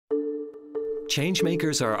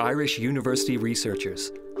Changemakers are Irish university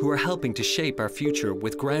researchers who are helping to shape our future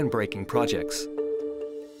with groundbreaking projects.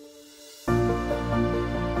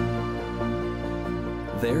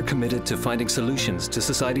 They're committed to finding solutions to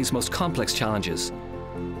society's most complex challenges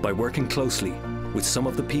by working closely with some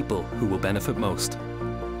of the people who will benefit most.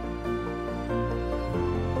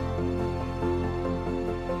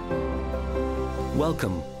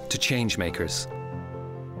 Welcome to Changemakers.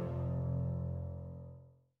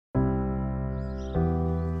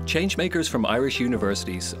 Changemakers from Irish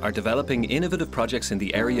universities are developing innovative projects in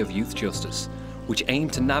the area of youth justice, which aim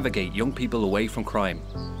to navigate young people away from crime.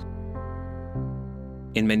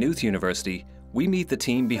 In Maynooth University, we meet the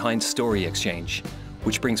team behind Story Exchange,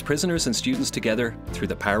 which brings prisoners and students together through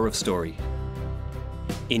the power of story.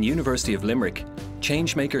 In University of Limerick,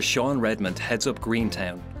 Changemaker Sean Redmond heads up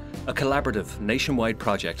GREENTOWN, a collaborative nationwide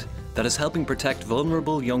project that is helping protect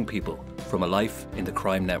vulnerable young people from a life in the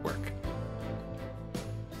crime network.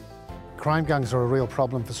 Crime gangs are a real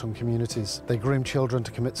problem for some communities. They groom children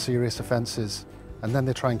to commit serious offences, and then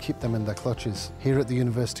they try and keep them in their clutches. Here at the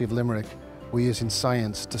University of Limerick, we're using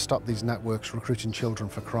science to stop these networks recruiting children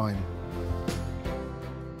for crime.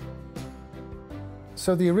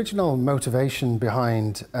 So the original motivation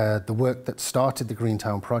behind the work that started the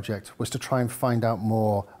GREENTOWN project was to try and find out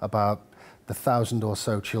more about the 1,000 or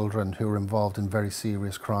so children who were involved in very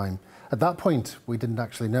serious crime. At that point, we didn't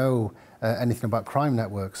actually know anything about crime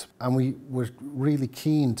networks, and we were really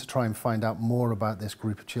keen to try and find out more about this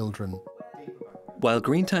group of children. While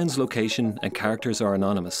GREENTOWN's location and characters are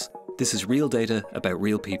anonymous, this is real data about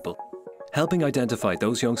real people, helping identify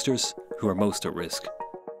those youngsters who are most at risk.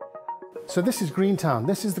 So this is GREENTOWN.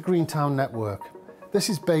 This is the GREENTOWN network. This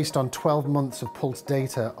is based on 12 months of pulse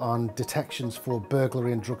data on detections for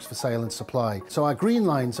burglary and drugs for sale and supply. So our green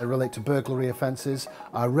lines relate to burglary offences,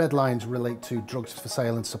 our red lines relate to drugs for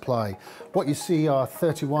sale and supply. What you see are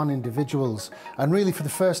 31 individuals, and really for the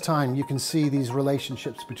first time you can see these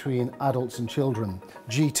relationships between adults and children.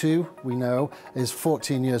 G2, we know, is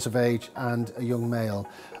 14 years of age and a young male.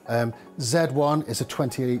 Z1 is a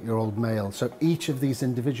 28-year-old male. So each of these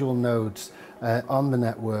individual nodes on the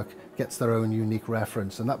network gets their own unique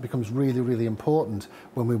reference, and that becomes really, really important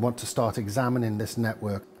when we want to start examining this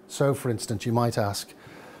network. So, for instance, you might ask,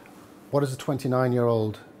 what is a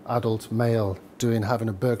 29-year-old adult male doing having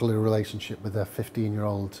a burglary relationship with a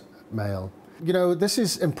 15-year-old male? You know, this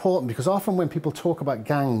is important because often when people talk about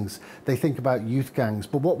gangs, they think about youth gangs,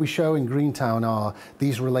 but what we show in GREENTOWN are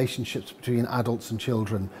these relationships between adults and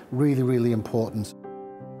children, really, really important.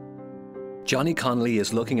 Johnny Connolly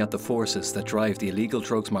is looking at the forces that drive the illegal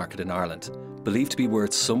drugs market in Ireland, believed to be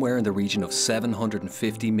worth somewhere in the region of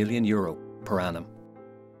 €750 million per annum.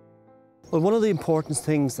 Well, one of the important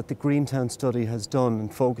things that the GREENTOWN study has done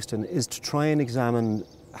and focused on is to try and examine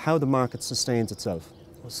how the market sustains itself.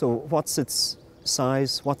 So what's its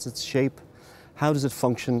size, what's its shape, how does it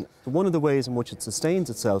function? One of the ways in which it sustains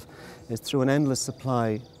itself is through an endless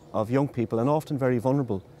supply of young people, and often very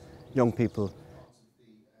vulnerable young people.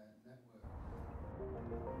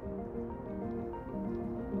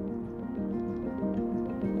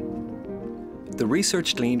 The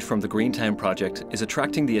research gleaned from the GREENTOWN project is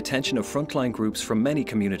attracting the attention of frontline groups from many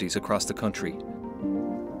communities across the country.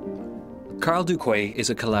 Carl Duquet is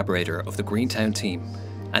a collaborator of the GREENTOWN team,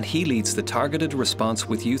 and he leads the Targeted Response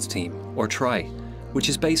with Youth team, or TRY, which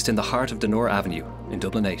is based in the heart of Denore Avenue in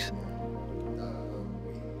Dublin 8.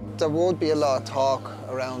 There would be a lot of talk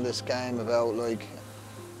around this game about, like,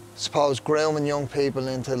 suppose grooming young people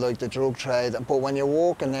into like the drug trade, but when you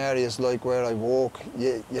walk in areas like where I walk,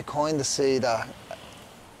 you kind of see that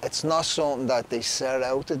it's not something that they set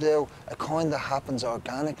out to do, it kind of happens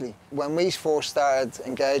organically. When we first started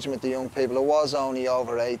engaging with the young people, it was only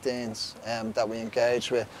over 18s that we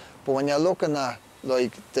engaged with, but when you're looking at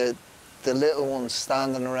like the little ones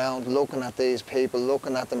standing around, looking at these people,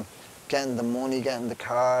 looking at them getting the money, getting the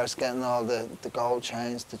cars, getting all the gold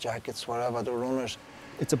chains, the jackets, whatever, the runners.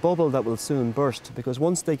 It's a bubble that will soon burst, because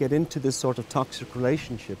once they get into this sort of toxic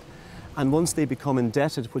relationship, and once they become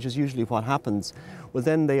indebted, which is usually what happens, well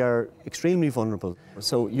then they are extremely vulnerable.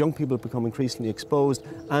 So young people become increasingly exposed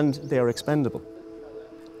and they are expendable.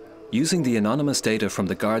 Using the anonymous data from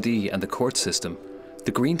the Gardaí and the court system,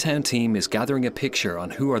 the GREENTOWN team is gathering a picture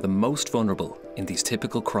on who are the most vulnerable in these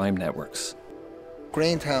typical crime networks.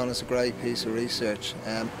 GREENTOWN is a great piece of research,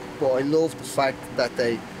 but I love the fact that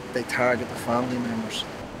they target the family members.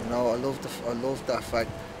 You know, I love that fact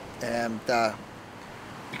that,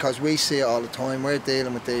 because we see it all the time, we're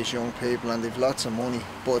dealing with these young people and they've lots of money,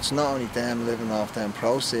 but it's not only them living off them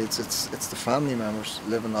proceeds, it's the family members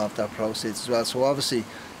living off that proceeds as well. So obviously,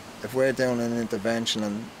 if we're doing an intervention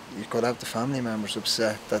and you could have the family members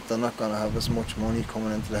upset that they're not going to have as much money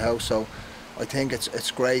coming into the house. So I think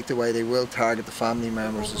it's great the way they will target the family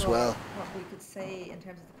members as well. What we could say in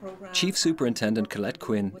terms of the programme. Chief Superintendent Colette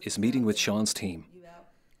Quinn is meeting with Sean's team.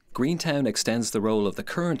 Greentown extends the role of the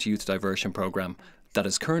current youth diversion programme that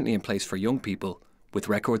is currently in place for young people with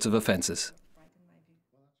records of offences.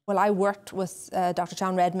 Well, I worked with Dr.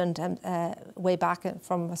 John Redmond way back,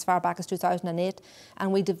 from as far back as 2008,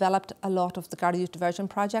 and we developed a lot of the Garda Youth Diversion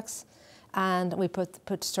projects, and we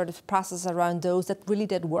put sort of processes around those that really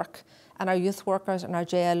did work. And our youth workers and our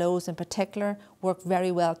JLOs in particular work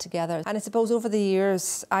very well together. And I suppose over the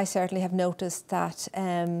years, I certainly have noticed that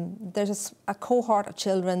there's a cohort of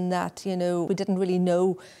children that, you know, we didn't really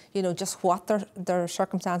know, you know, just what their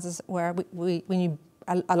circumstances were. We knew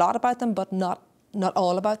a lot about them, but not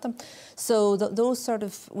all about them. So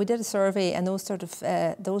we did a survey, and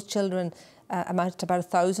those children amounted to about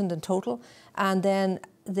 1,000 in total. And then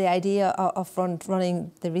the idea of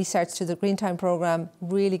running the research through the Greentown programme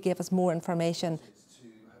really gave us more information.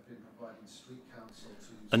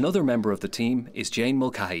 Another member of the team is Jane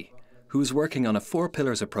Mulcahy, who is working on a 4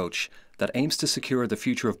 pillars approach that aims to secure the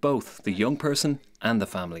future of both the young person and the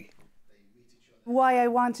family. Why I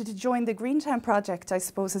wanted to join the Greentown project, I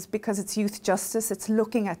suppose, is because it's youth justice. It's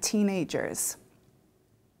looking at teenagers.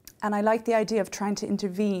 And I like the idea of trying to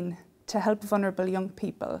intervene to help vulnerable young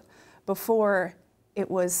people before it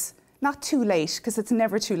was not too late, because it's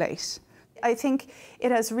never too late. I think it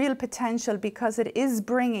has real potential because it is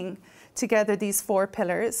bringing together these 4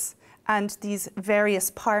 pillars and these various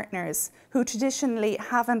partners who traditionally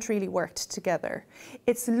haven't really worked together.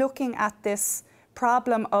 It's looking at this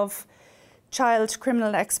problem of child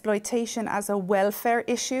criminal exploitation as a welfare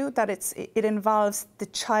issue, that it involves the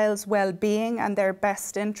child's well-being and their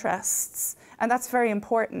best interests. And that's very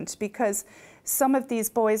important, because some of these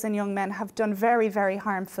boys and young men have done very, very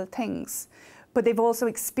harmful things, but they've also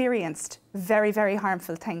experienced very, very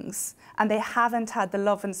harmful things, and they haven't had the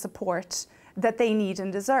love and support that they need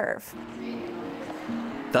and deserve.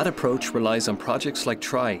 That approach relies on projects like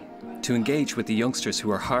TRY to engage with the youngsters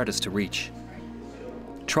who are hardest to reach.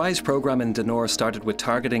 TRY's programme in Denora started with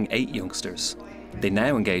targeting 8 youngsters. They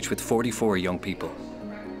now engage with 44 young people.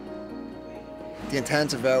 The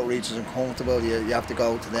intensive outreach is uncomfortable. You have to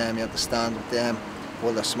go to them, you have to stand with them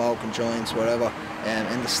while they're smoking joints, wherever,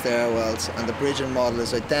 in the stairwells. And the bridging model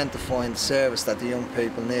is identifying the service that the young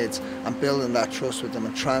people needs and building that trust with them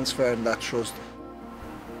and transferring that trust.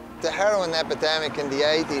 The heroin epidemic in the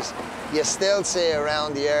 80s, you still see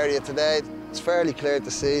around the area today. It's fairly clear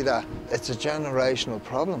to see that it's a generational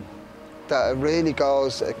problem. That it really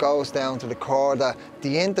goes down to the core, that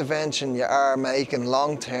the intervention you are making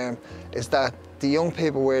long term is that the young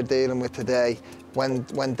people we're dealing with today,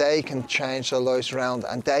 when they can change their lives around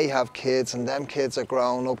and they have kids and them kids are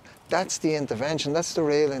growing up, that's the intervention, that's the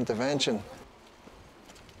real intervention.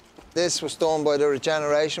 This was done by the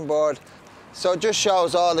Regeneration Board, so it just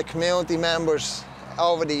shows all the community members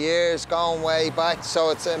over the years, going way back. So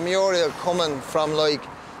it's a mural coming from like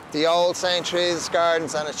the old St. Teresa's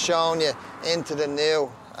Gardens, and it's showing you into the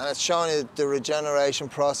new, and it's showing you the regeneration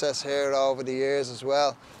process here over the years as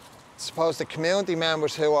well. I suppose the community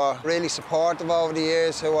members who are really supportive over the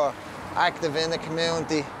years, who are active in the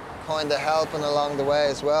community, kind of helping along the way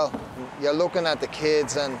as well. You're looking at the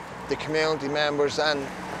kids and the community members, and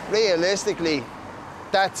realistically,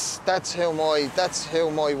 that's who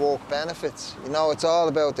my work benefits. You know, it's all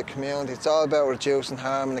about the community. It's all about reducing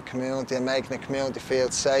harm in the community and making the community feel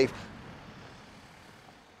safe.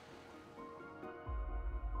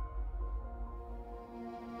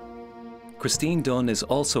 Christine Dunn is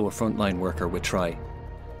also a frontline worker with TRY,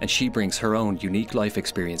 and she brings her own unique life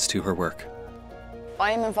experience to her work.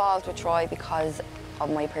 I'm involved with TRY because of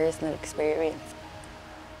my personal experience.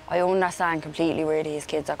 I understand completely where these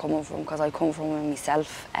kids are coming from, because I come from it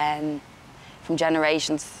myself, from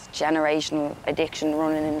generational addiction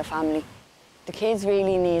running in the family. The kids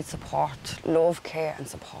really need support, love, care and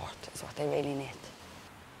support is what they really need.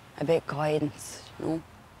 A bit of guidance, you know.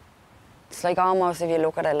 It's like almost, if you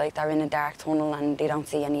look at it, like they're in a dark tunnel and they don't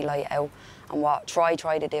see any light out. And what try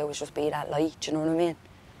to do is just be that light, do you know what I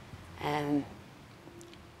mean?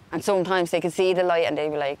 And sometimes they can see the light and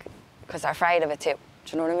they'll be like, because they're afraid of it too,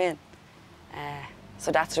 do you know what I mean?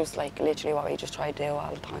 So that's just like literally what we just try to do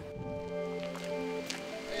all the time.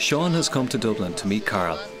 Sean has come to Dublin to meet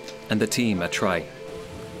Carl and the team at TRY.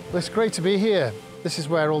 Well, it's great to be here. This is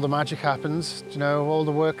where all the magic happens. You know, all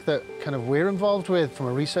the work that kind of we're involved with from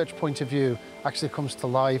a research point of view actually comes to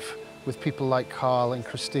life with people like Carl and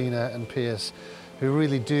Christina and Piers, who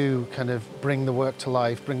really do kind of bring the work to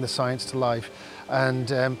life, bring the science to life.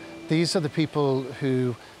 And these are the people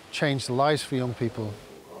who change the lives for young people.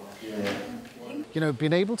 You know,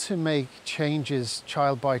 being able to make changes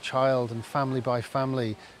child by child and family by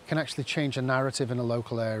family can actually change a narrative in a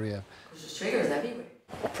local area. There's triggers everywhere.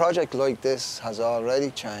 A project like this has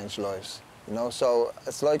already changed lives, you know, so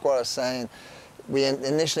it's like what I was saying. We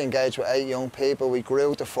initially engaged with 8 young people, we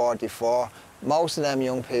grew to 44. Most of them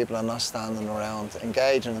young people are not standing around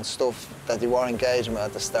engaging in stuff that they were engaging with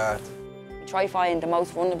at the start. We try to find the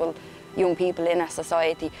most vulnerable young people in our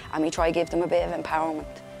society and we try to give them a bit of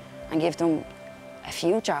empowerment and give them a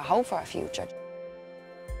future, a hope for a future.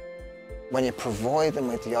 When you provide them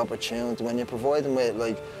with the opportunity, when you provide them with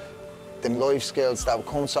like the life skills that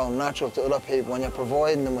come so natural to other people, when you're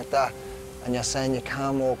providing them with that and you're saying you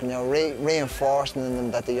can work and you're reinforcing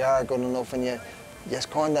them that they are good enough and you're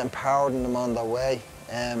kind of empowering them on their way,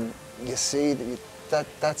 you see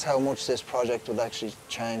that's how much this project would actually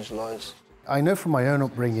change lives. I know from my own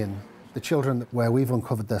upbringing, the children where we've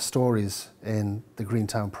uncovered their stories in the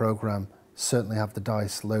GREENTOWN programme certainly have the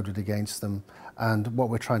dice loaded against them, and what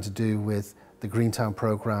we're trying to do with the GREENTOWN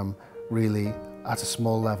programme really at a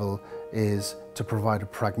small level is to provide a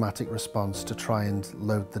pragmatic response to try and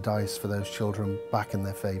load the dice for those children back in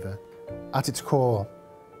their favour. At its core,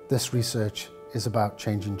 this research is about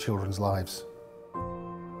changing children's lives.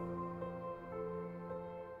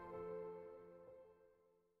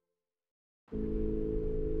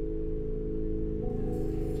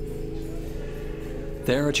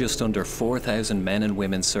 There are just under 4,000 men and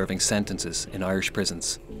women serving sentences in Irish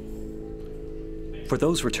prisons. For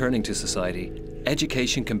those returning to society,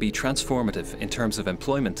 education can be transformative in terms of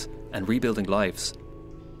employment and rebuilding lives.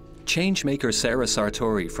 Changemaker Sarah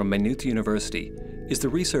Sartori from Maynooth University is the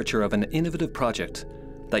researcher of an innovative project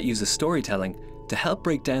that uses storytelling to help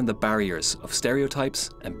break down the barriers of stereotypes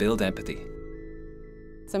and build empathy.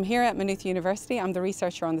 So I'm here at Maynooth University. I'm the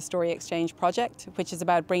researcher on the Story Exchange project, which is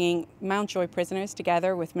about bringing Mountjoy prisoners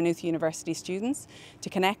together with Maynooth University students to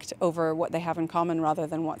connect over what they have in common rather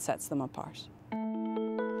than what sets them apart.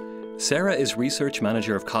 Sarah is Research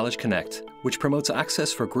Manager of College Connect, which promotes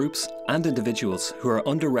access for groups and individuals who are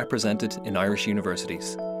underrepresented in Irish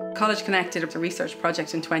universities. College Connect did a research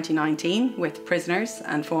project in 2019 with prisoners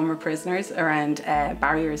and former prisoners around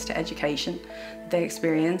barriers to education they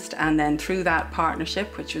experienced, and then through that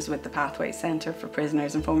partnership, which was with the Pathways Centre for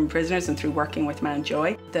Prisoners and Former Prisoners and through working with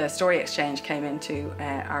Mountjoy, the Story Exchange came into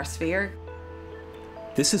our sphere.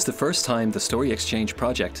 This is the first time the Story Exchange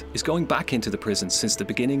project is going back into the prisons since the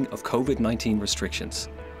beginning of COVID-19 restrictions.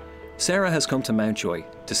 Sarah has come to Mountjoy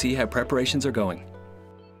to see how preparations are going.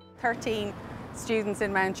 13 students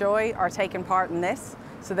in Mountjoy are taking part in this,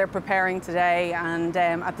 so they're preparing today, and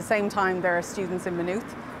at the same time there are students in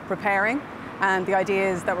Maynooth preparing. And the idea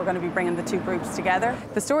is that we're going to be bringing the two groups together.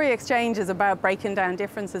 The Story Exchange is about breaking down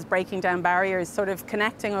differences, breaking down barriers, sort of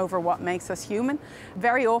connecting over what makes us human.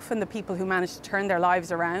 Very often the people who manage to turn their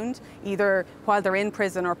lives around, either while they're in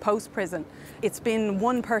prison or post-prison, it's been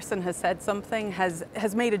one person has said something, has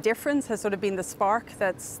made a difference, has sort of been the spark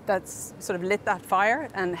that's sort of lit that fire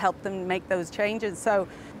and helped them make those changes. So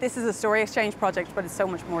this is a Story Exchange project, but it's so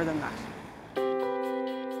much more than that.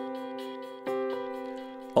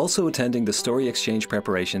 Also attending the Story Exchange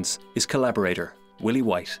preparations is collaborator Willie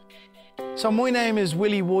White. So my name is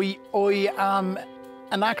Willie White. I am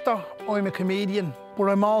an actor, I'm a comedian, but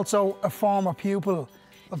I'm also a former pupil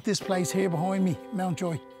of this place here behind me,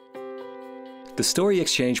 Mountjoy. The Story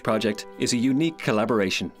Exchange project is a unique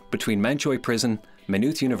collaboration between Mountjoy Prison,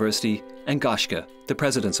 Maynooth University and Gaisce, the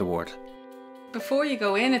President's Award. Before you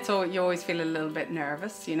go in, you always feel a little bit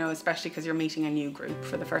nervous, you know, especially because you're meeting a new group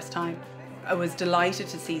for the first time. I was delighted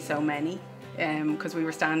to see so many because we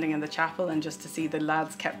were standing in the chapel, and just to see the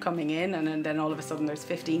lads kept coming in, and then all of a sudden there's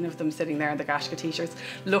 15 of them sitting there in the Gaisce t-shirts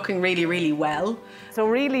looking really, really well. So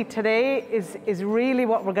really today is really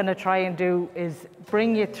what we're going to try and do is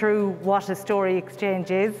bring you through what a story exchange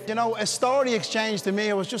is. You know, a story exchange to me,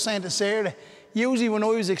 I was just saying to Sarah, usually when I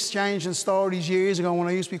was exchanging stories years ago when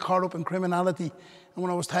I used to be caught up in criminality, and when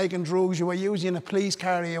I was taking drugs, you were usually in a police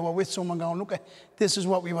car, you were with someone going, look, this is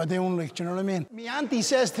what we were doing, like, do you know what I mean? My auntie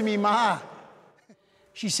says to me, Ma,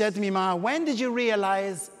 she said to me, Ma, when did you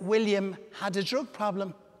realise William had a drug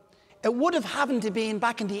problem? It would have happened to been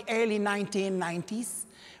back in the early 1990s,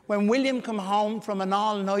 when William came home from an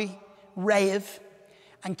all-night rave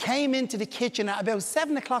and came into the kitchen at about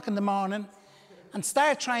 7 o'clock in the morning and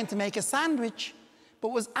started trying to make a sandwich,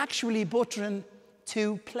 but was actually buttering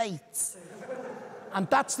 2 plates. And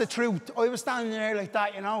that's the truth. I was standing there like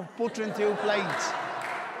that, you know, buttering 2 plates.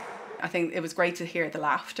 I think it was great to hear the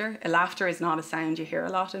laughter. Laughter is not a sound you hear a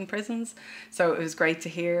lot in prisons, so it was great to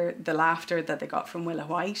hear the laughter that they got from Willa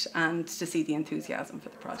White and to see the enthusiasm for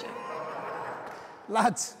the project.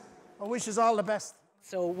 Lads, I wish us all the best.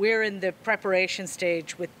 So we're in the preparation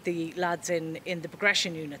stage with the lads in the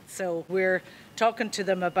progression unit. So we're talking to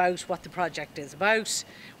them about what the project is about,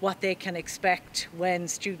 what they can expect when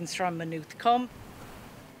students from Maynooth come.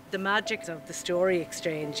 The magic of the story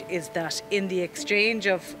exchange is that in the exchange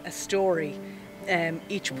of a story,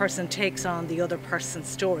 each person takes on the other person's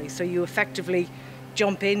story. So you effectively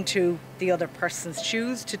jump into the other person's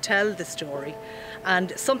shoes to tell the story,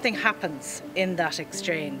 and something happens in that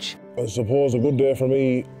exchange. I suppose a good day for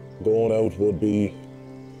me going out would be,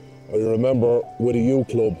 I remember with a youth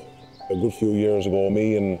club a good few years ago,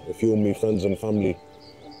 me and a few of my friends and family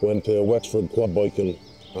went to Wexford quad biking,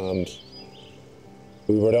 and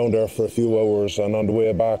we were down there for a few hours, and on the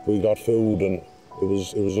way back we got food, and it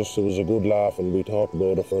was a good laugh, and we talked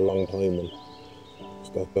about it for a long time, and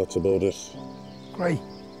that's about it. Great.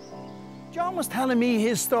 John was telling me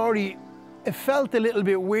his story. It felt a little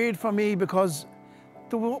bit weird for me because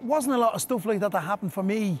there wasn't a lot of stuff like that happened for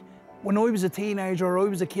me when I was a teenager or I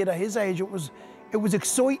was a kid at his age. It was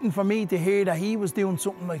exciting for me to hear that he was doing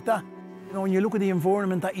something like that. You know, when you look at the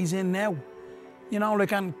environment that he's in now, you know,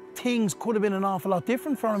 like, and things could have been an awful lot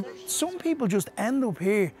different for him. Some people just end up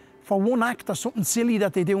here for one act or something silly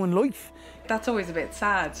that they do in life. That's always a bit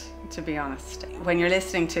sad, to be honest. When you're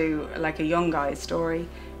listening to like a young guy's story,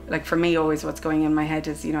 like for me always what's going in my head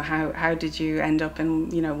is, you know, how did you end up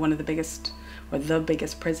in, you know, one of the biggest or the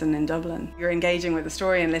biggest prison in Dublin? You're engaging with the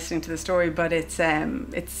story and listening to the story, but it's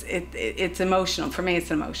emotional. For me,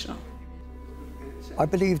 it's emotional. I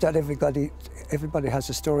believe that everybody has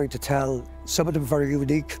a story to tell. Some of them very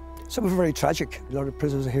unique, some of them very tragic. A lot of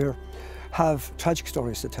prisoners here have tragic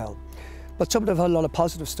stories to tell. But some of them have a lot of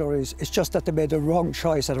positive stories. It's just that they made the wrong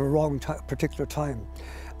choice at a wrong particular time.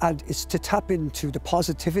 And it's to tap into the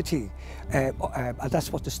positivity, and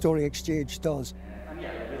that's what the story exchange does.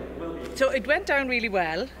 So it went down really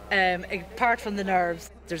well, apart from the nerves.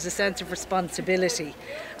 There's a sense of responsibility.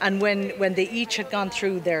 And when they each had gone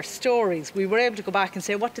through their stories, we were able to go back and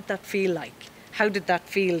say, what did that feel like? How did that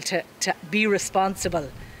feel to be responsible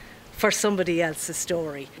for somebody else's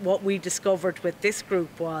story? What we discovered with this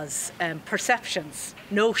group was perceptions,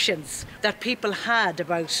 notions that people had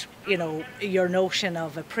about, you know, your notion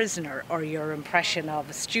of a prisoner or your impression of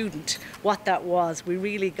a student. What that was, we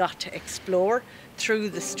really got to explore through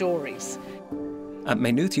the stories. At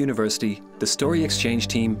Maynooth University, the Story Exchange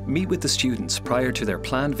team meet with the students prior to their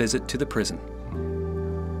planned visit to the prison.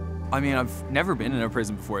 I mean, I've never been in a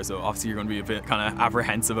prison before, so obviously you're going to be a bit kind of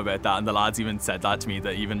apprehensive about that. And the lads even said that to me,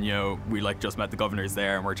 that even, you know, we like just met the governors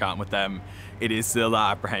there and we're chatting with them. It is still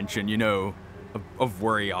that apprehension, you know, of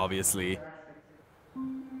worry, obviously.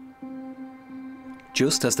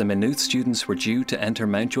 Just as the Maynooth students were due to enter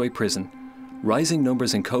Mountjoy prison, rising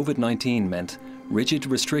numbers in COVID-19 meant rigid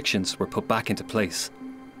restrictions were put back into place.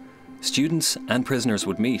 Students and prisoners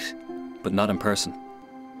would meet, but not in person.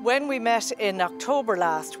 When we met in October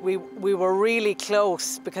last, we were really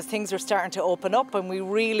close because things were starting to open up, and we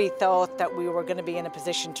really thought that we were going to be in a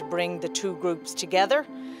position to bring the two groups together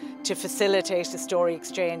to facilitate a story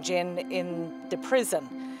exchange in the prison.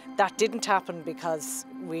 That didn't happen because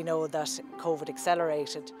we know that COVID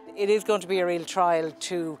accelerated. It is going to be a real trial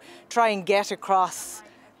to try and get across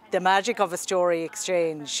the magic of a story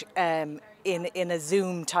exchange in a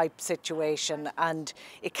Zoom type situation, and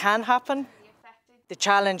it can happen. The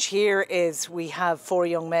challenge here is we have 4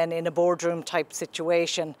 young men in a boardroom type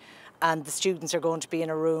situation, and the students are going to be in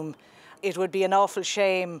a room. It would be an awful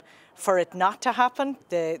shame for it not to happen.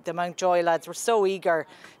 The Mountjoy lads were so eager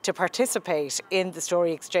to participate in the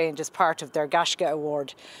story exchange as part of their Gaisce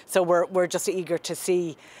award. So we're just eager to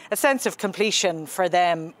see a sense of completion for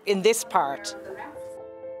them in this part.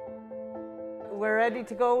 We're ready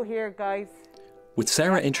to go here, guys. With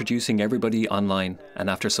Sarah introducing everybody online, and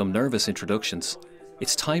after some nervous introductions,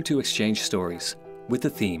 it's time to exchange stories with the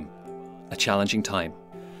theme, a challenging time.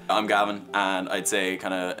 I'm Gavin, and I'd say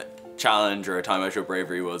kind of challenge or a time I showed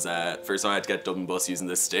bravery was first time I had to get Dublin bus using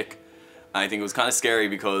this stick. And I think it was kind of scary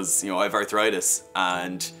because, you know, I have arthritis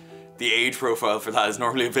and the age profile for that is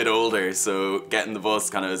normally a bit older, so getting the bus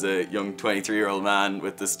kind of as a young 23-year-old man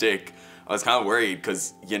with the stick, I was kind of worried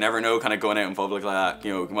because you never know kind of going out in public like that,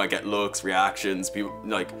 you know, you might get looks, reactions, people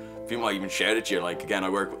might even shout at you. Like, again, I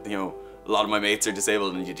work with, you know, a lot of my mates are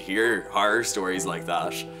disabled and you'd hear horror stories like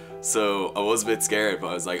that. So I was a bit scared, but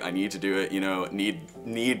I was like, I need to do it, you know,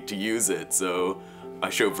 need to use it. So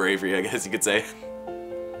I showed bravery, I guess you could say.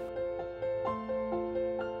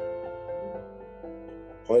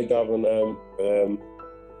 Hi Gavin,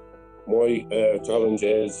 my challenge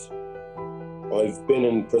is I've been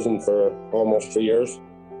in prison for almost 3 years,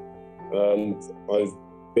 and I've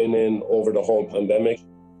been in over the whole pandemic.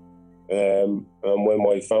 And when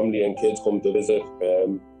my family and kids come to visit,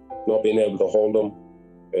 not being able to hold them,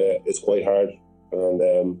 it's quite hard.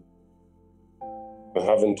 And I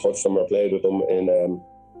haven't touched them or played with them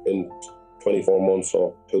in 24 months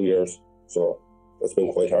or 2 years, so it's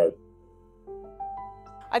been quite hard.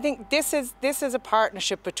 I think this is a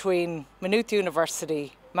partnership between Maynooth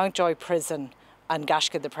University, Mountjoy Prison and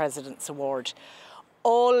Gaisce the President's Award.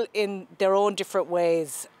 All in their own different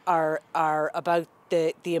ways are about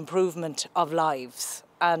the improvement of lives,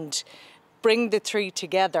 and bring the three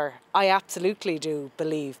together. I absolutely do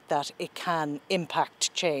believe that it can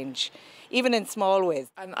impact change, even in small ways.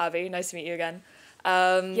 I'm Abby, nice to meet you again.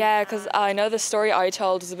 Yeah, because I know the story I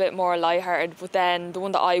told was a bit more lighthearted, but then the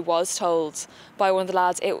one that I was told by one of the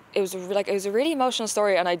lads, it was a really emotional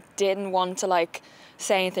story, and I didn't want to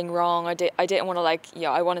say anything wrong. I didn't want to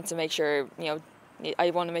I wanted to make sure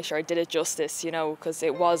I want to make sure I did it justice, because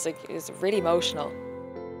it was really emotional.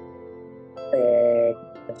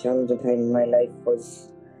 A challenging time in my life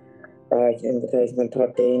was back in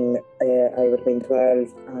 2013. I would have been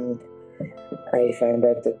 12, and I found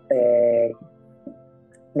out that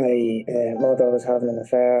my mother was having an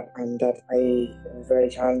affair, and that it was very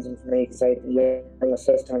challenging for me because I had a younger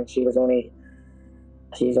sister, and she was only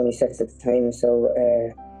 6 at the time. So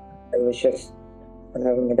it was just,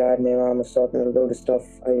 whenever my dad and my mum was sorting out a load of stuff,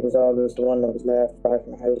 I was always the one that was left back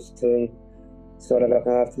in the house to sort of look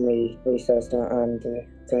after my sister and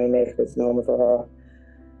try and make it normal for her,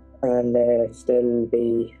 and still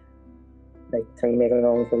be trying to make it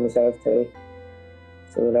normal for myself too.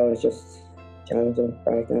 So that was just challenging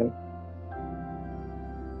back then.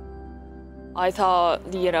 I thought,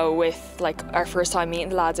 with our first time meeting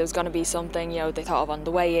the lads, it was going to be something, they thought of on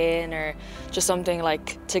the way in, or just something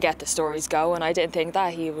to get the stories going. I didn't think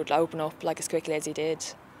that he would open up as quickly as he did.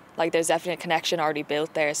 There's definitely a connection already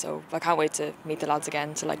built there, so I can't wait to meet the lads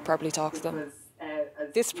again to properly talk to them.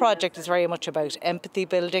 This project is very much about empathy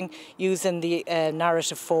building, using the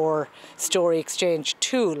Narrative 4 story exchange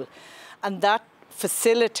tool, and that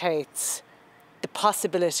facilitates the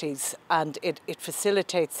possibilities, and it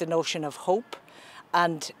facilitates the notion of hope,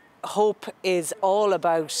 and hope is all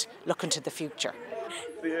about looking to the future.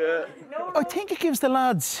 I think it gives the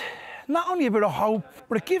lads not only a bit of hope,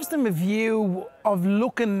 but it gives them a view of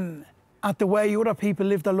looking at the way other people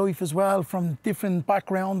live their life as well, from different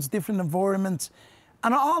backgrounds, different environments.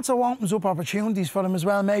 And it also opens up opportunities for them as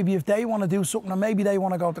well, maybe if they want to do something, or maybe they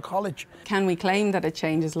want to go to college. Can we claim that it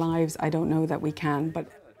changes lives? I don't know that we can, but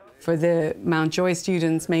for the Mountjoy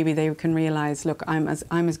students, maybe they can realise, look, I'm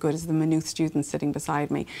as good as the Maynooth students sitting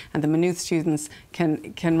beside me, and the Maynooth students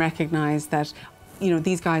can recognise that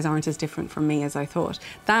these guys aren't as different from me as I thought.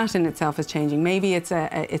 That in itself is changing. Maybe it's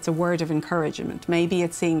a word of encouragement. Maybe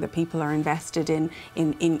it's seeing that people are invested in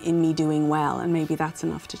me doing well, and maybe that's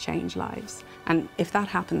enough to change lives. And if that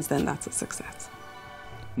happens, then that's a success.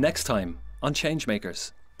 Next time on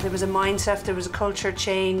Changemakers. There was a mindset, there was a culture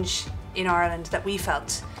change in Ireland that we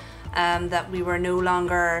felt, that we were no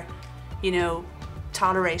longer,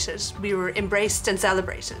 tolerated. We were embraced and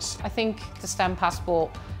celebrated. I think the STEM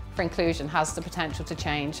passport for inclusion has the potential to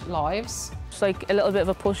change lives. It's a little bit of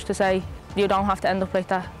a push to say you don't have to end up like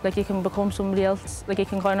that. You can become somebody else. You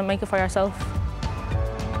can kind of make it for yourself.